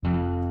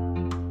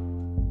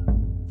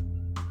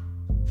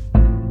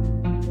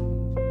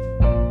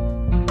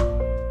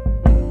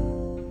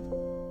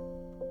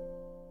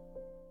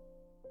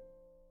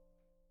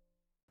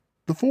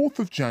4th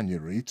of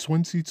January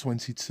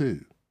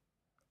 2022.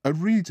 A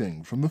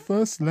reading from the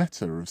first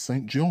letter of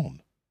St.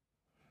 John.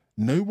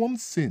 No one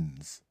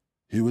sins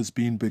who has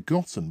been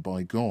begotten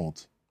by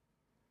God.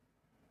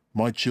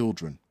 My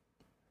children,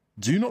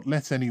 do not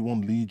let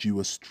anyone lead you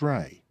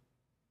astray.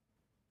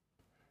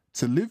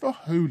 To live a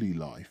holy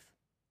life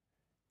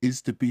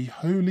is to be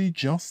holy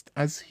just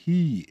as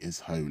He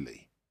is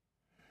holy.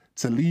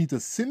 To lead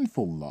a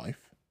sinful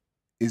life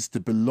is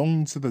to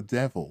belong to the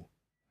devil,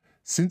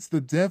 since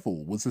the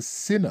devil was a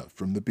sinner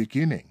from the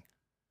beginning.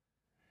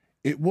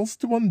 It was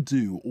to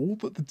undo all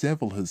that the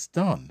devil has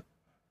done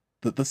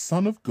that the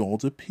Son of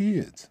God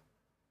appeared.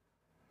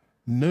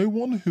 No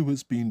one who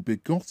has been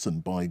begotten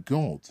by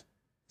God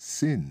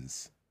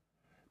sins,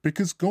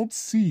 because God's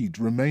seed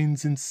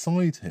remains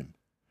inside him.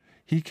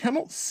 He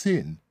cannot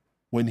sin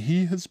when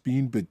he has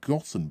been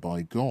begotten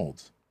by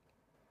God.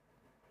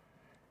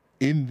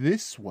 In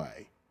this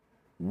way,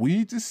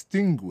 we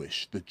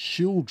distinguish the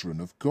children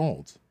of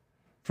God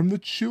from the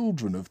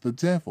children of the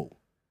devil.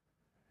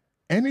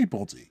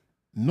 Anybody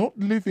not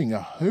living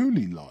a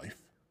holy life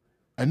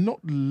and not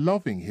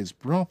loving his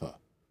brother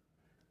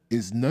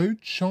is no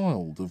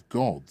child of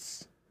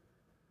God's.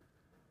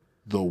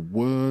 The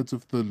word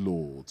of the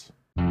Lord.